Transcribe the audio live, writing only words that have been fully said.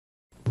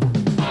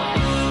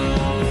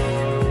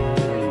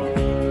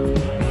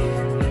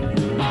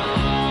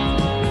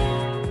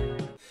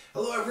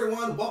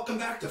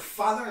back to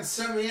Father and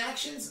Son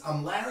Reactions.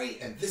 I'm Larry,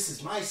 and this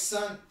is my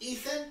son,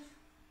 Ethan.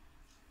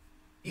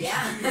 Yeah,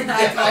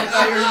 I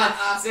thought you were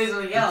going to say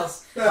something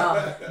else.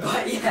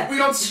 But yeah. We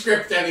don't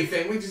script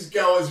anything. We just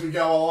go as we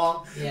go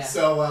along. Yeah.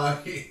 So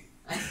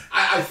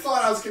I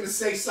thought I was going to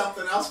say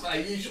something else, but I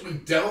usually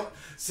don't.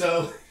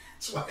 So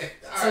that's why.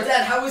 So,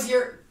 Dad, how was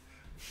your...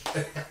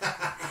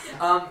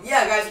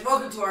 yeah, guys,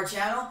 welcome to our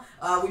channel.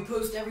 We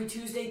post every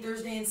Tuesday,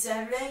 Thursday, and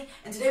Saturday.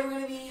 And today we're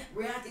going to be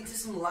reacting to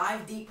some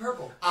live Deep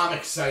Purple. I'm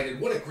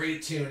excited. What a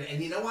great tune.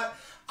 And you know what?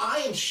 I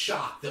am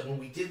shocked that when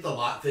we did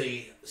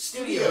the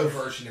studio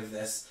version of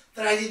this,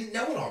 that I didn't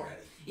know it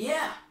already.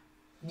 Yeah.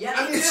 Yeah,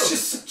 I mean, it's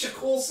just such a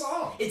cool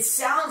song. It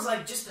sounds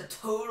like just a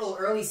total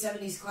early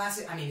 70s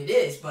classic. I mean, it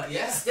is, but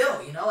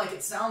still, you know, like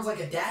it sounds like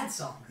a dad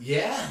song.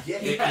 Yeah.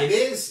 It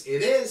is.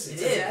 It's a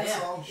dad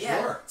song, sure.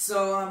 Yeah.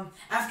 So,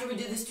 after we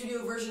did the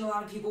studio version, a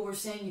lot of people were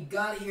saying you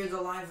gotta hear the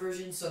live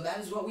version, so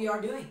that is what we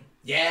are doing.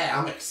 Yeah,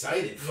 I'm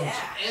excited. From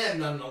Japan,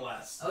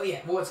 nonetheless. Oh,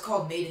 yeah. Well, it's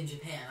called Made in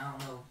Japan. I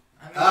don't know.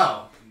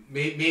 I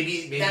mean,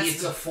 maybe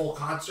it's a full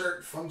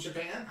concert from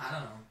Japan? I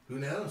don't know. Who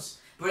knows?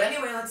 But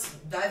anyway, let's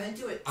dive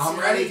into it. I'm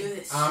ready.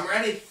 I'm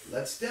ready.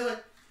 Let's do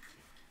it.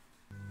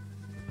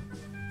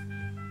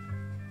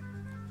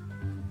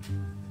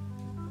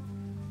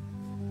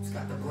 It's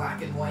got the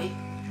black and white.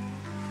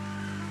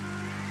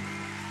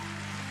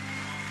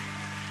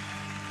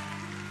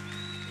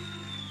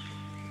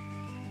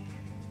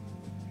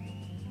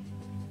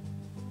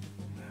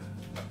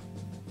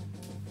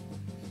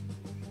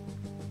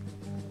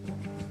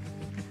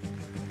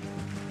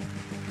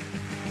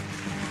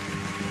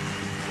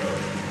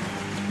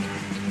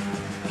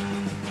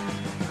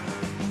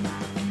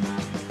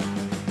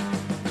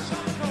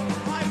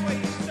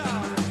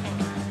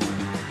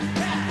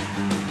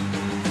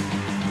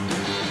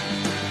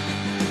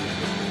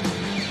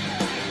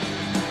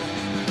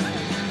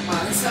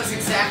 Sounds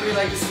exactly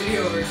like the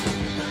studio version.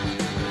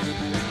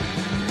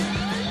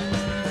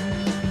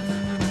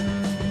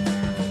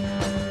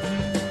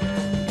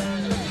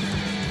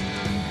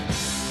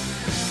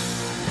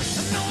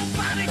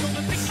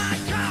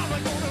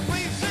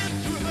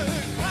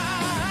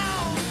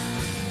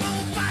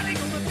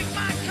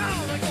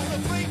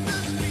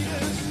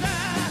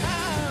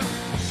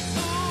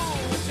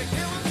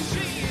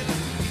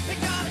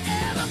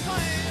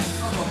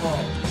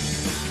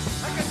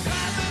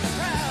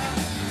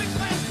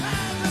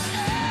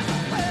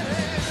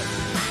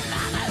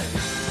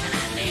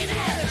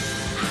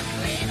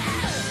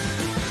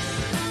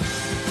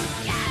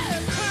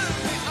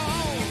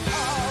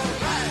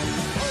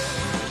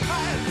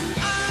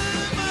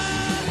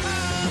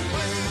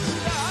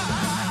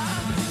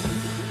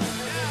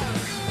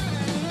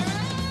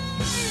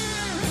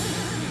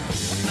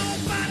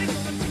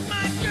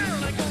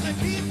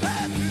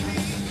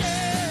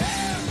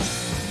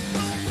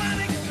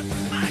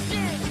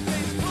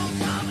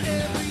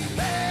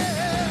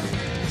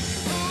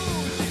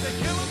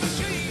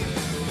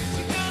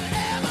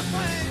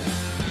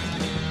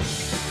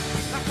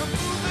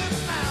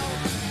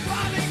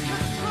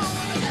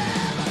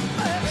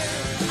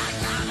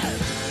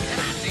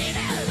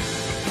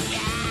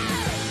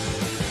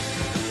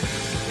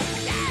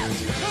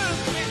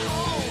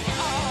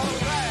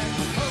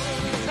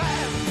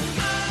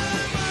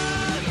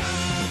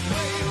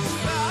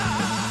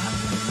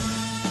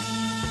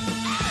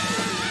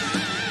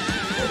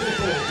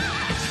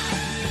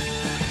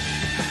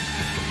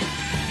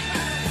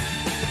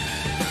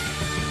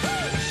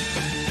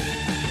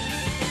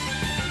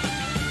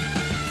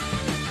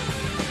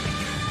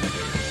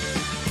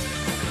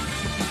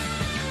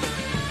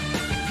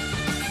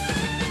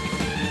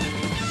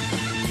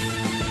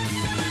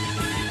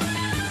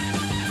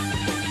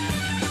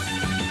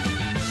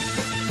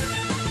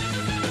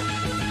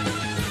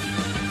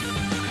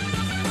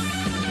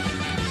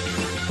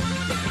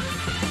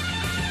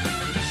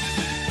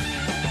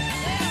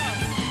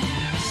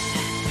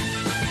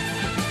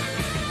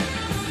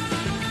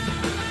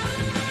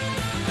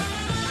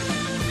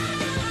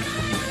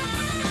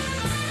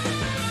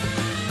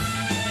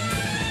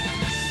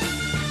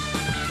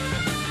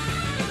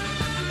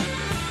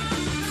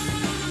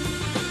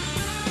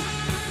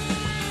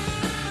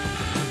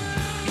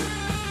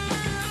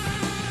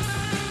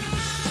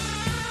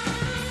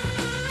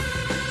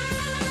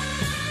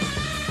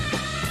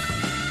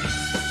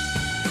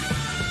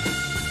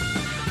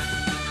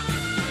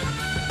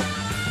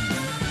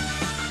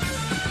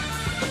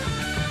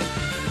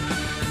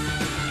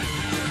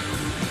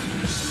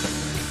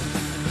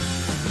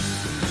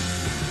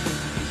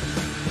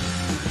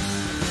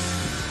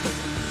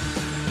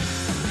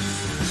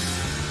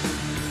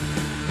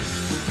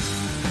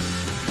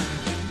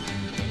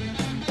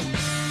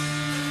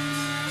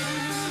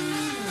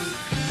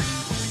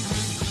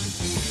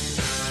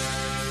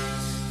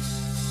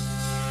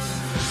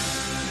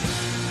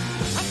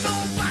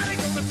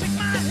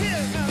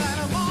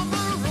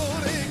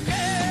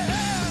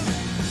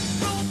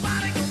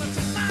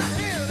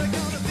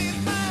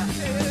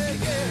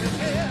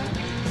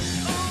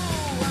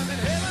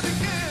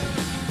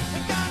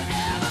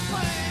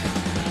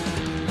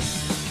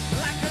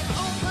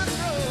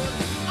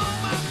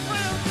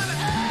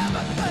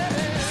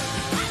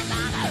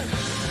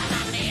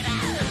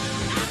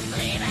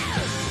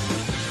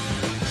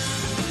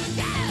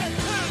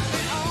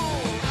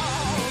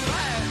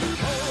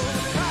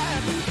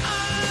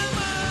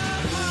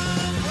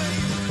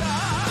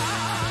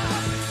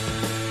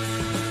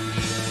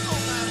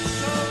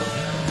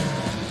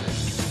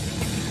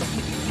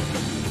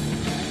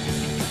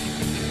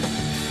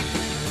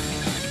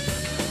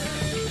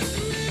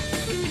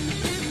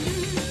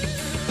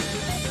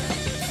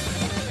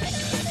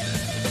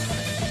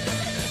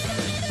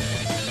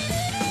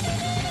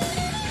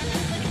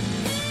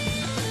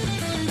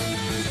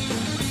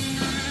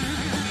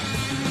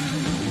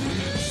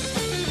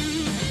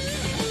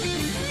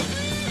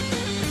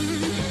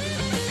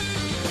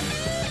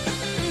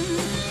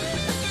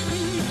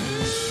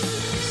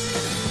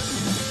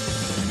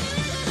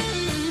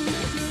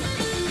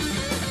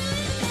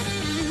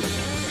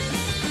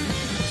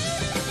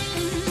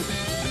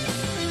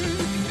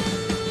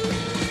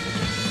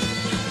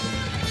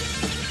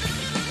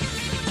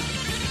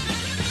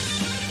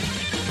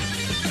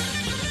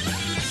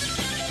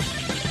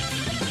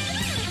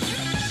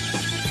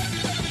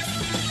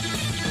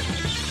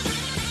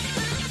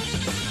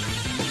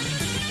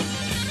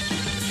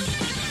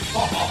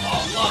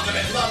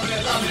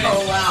 love it.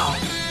 Oh, wow.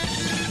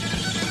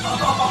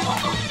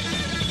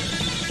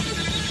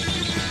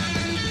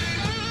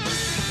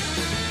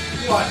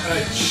 What a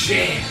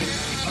jam.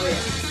 Oh,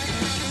 yeah.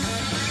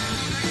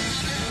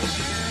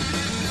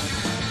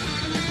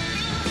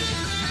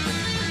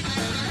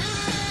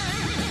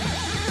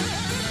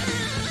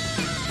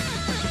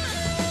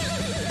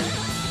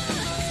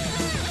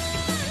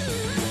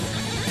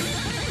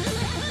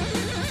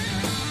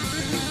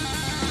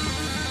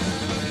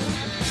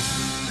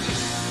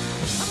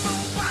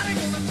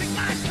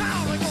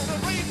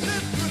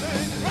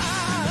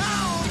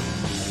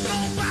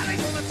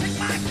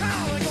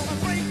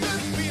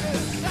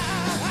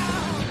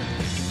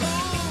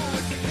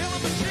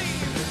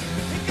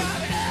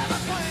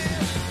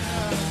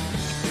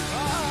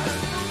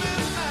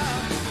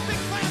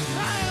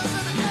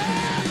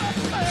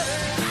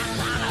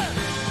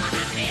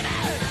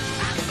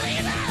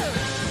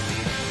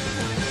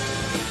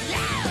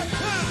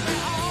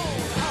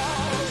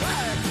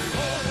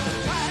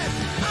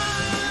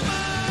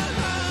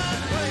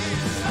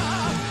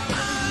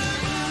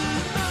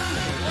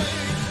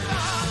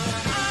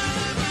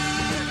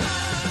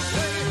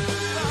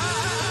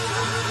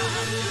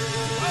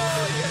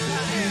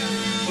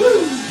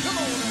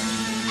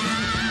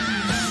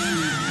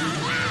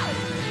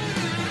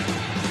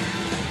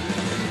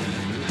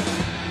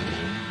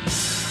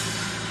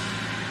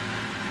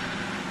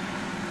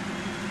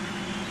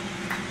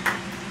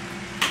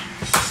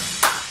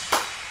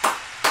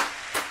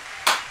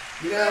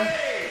 You know,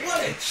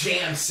 what a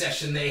jam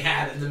session they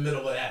had in the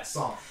middle of that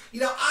song.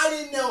 You know, I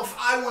didn't know if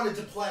I wanted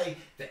to play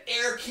the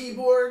air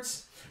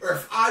keyboards or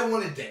if I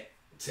wanted to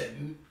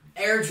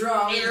air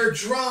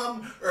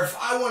drum, or if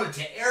I wanted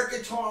to air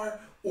guitar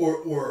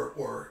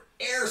or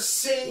air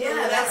sing.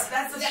 Yeah,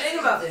 that's the thing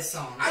about this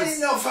song. I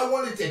didn't know if I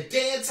wanted to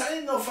dance. I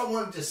didn't know if I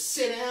wanted to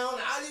sit down.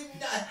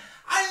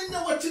 I didn't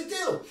know what to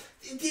do.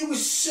 It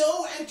was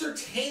so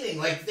entertaining.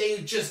 Like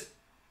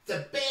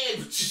the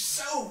band was just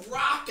so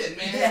rocking,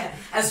 man. Yeah,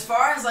 as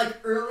far as like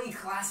early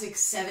classic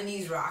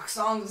 70s rock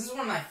songs, this is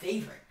one of my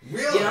favorite.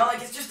 Really? You know,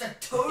 like it's just a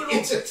total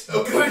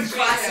good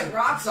classic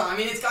rock song. I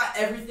mean, it's got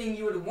everything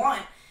you would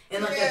want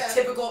in like a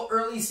typical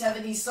early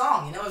 70s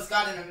song. You know, it's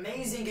got an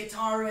amazing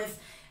guitar riff.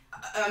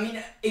 I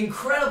mean,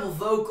 incredible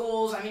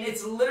vocals. I mean,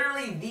 it's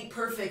literally the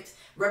perfect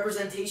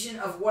representation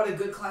of what a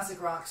good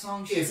classic rock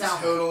song should sound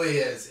like. It totally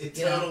is. It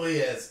totally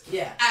is.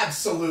 Yeah.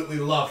 Absolutely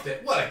loved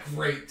it. What a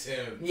great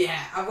tune.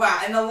 Yeah.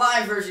 Wow. And the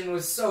live version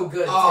was so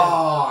good, too.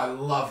 Oh, I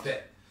loved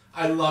it.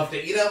 I loved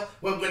it. You know,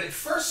 when it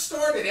first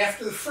started,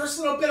 after the first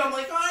little bit, I'm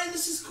like, all right,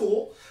 this is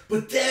cool.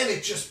 But then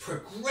it just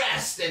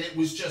progressed, and it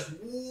was just,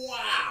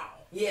 wow.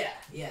 Yeah,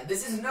 yeah.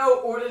 This is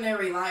no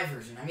ordinary live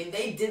version. I mean,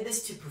 they did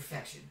this to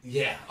perfection.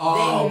 Yeah.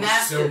 Oh, they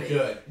mastered so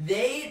good. It.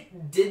 They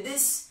did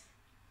this.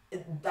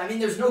 I mean,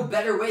 there's no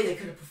better way they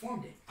could have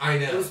performed it. I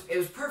know. It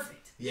was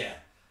perfect. Yeah.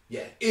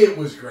 Yeah. It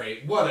was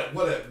great. What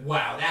a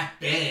wow, that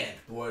band,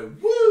 boy.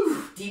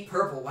 Woo! Deep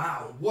Purple,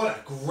 wow. What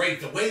a great,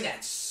 the way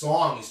that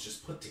song is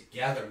just put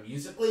together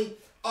musically.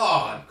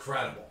 Oh,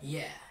 incredible.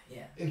 Yeah,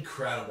 yeah.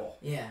 Incredible.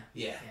 Yeah.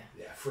 Yeah,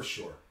 for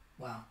sure.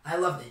 Wow. I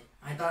loved it.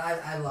 I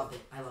loved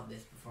it. I loved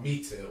this performance.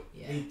 Me too.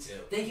 Yeah. Me too.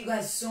 Thank you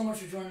guys so much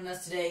for joining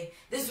us today.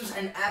 This was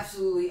an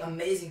absolutely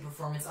amazing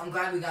performance. I'm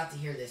glad we got to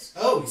hear this.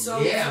 Oh,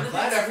 yeah. I'm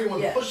glad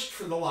everyone pushed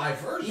for the live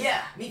version.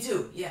 Yeah, me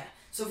too. Yeah.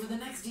 So for the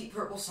next Deep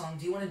Purple song,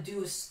 do you want to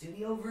do a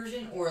studio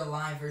version or a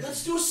live version?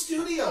 Let's do a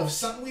studio.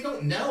 Something we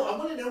don't know. I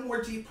want to know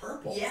more Deep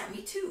Purple. Yeah,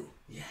 me too.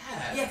 Yeah.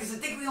 Yeah, because I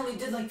think we only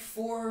did like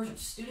 4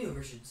 studio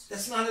versions.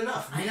 That's not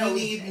enough. I know.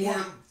 We need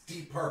more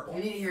Deep Purple.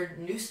 We need to hear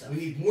new stuff. We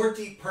need more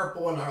Deep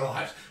Purple in our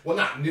lives. Well,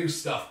 not new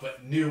stuff,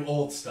 but new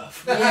old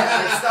stuff. Yeah,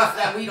 like stuff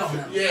that we don't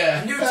know.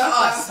 Yeah. New to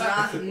us,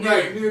 not new.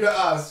 Right, new to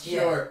us.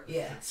 Sure.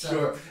 Yeah.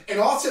 Sure. And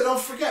also, don't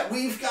forget,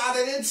 we've got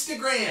an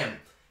Instagram.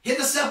 Hit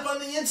us up on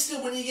the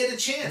Insta when you get a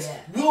chance. Yeah.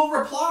 We'll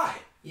reply.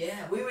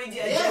 Yeah, we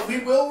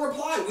will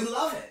reply. We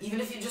love it. Even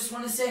if you just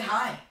want to say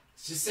hi.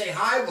 Just say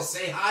hi. We'll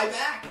say hi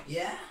back.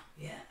 Yeah.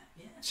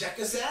 Check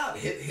us out.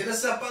 Hit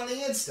us up on the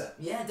Insta.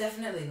 Yeah,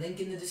 definitely. Link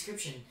in the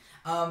description.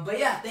 But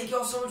yeah, thank you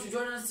all so much for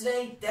joining us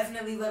today.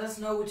 Definitely let us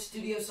know which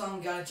studio song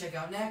we gotta check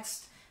out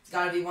next. It's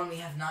gotta be one we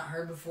have not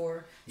heard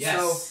before.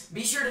 Yes. So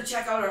be sure to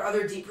check out our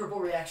other Deep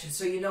Purple reactions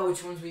so you know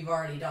which ones we've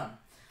already done.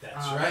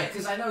 That's right.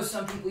 Because I know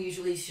some people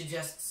usually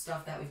suggest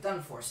stuff that we've done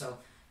before, so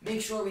make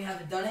sure we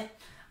haven't done it.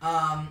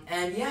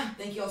 And yeah,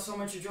 thank you all so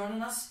much for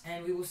joining us,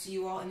 and we will see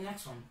you all in the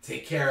next one.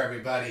 Take care,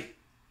 everybody.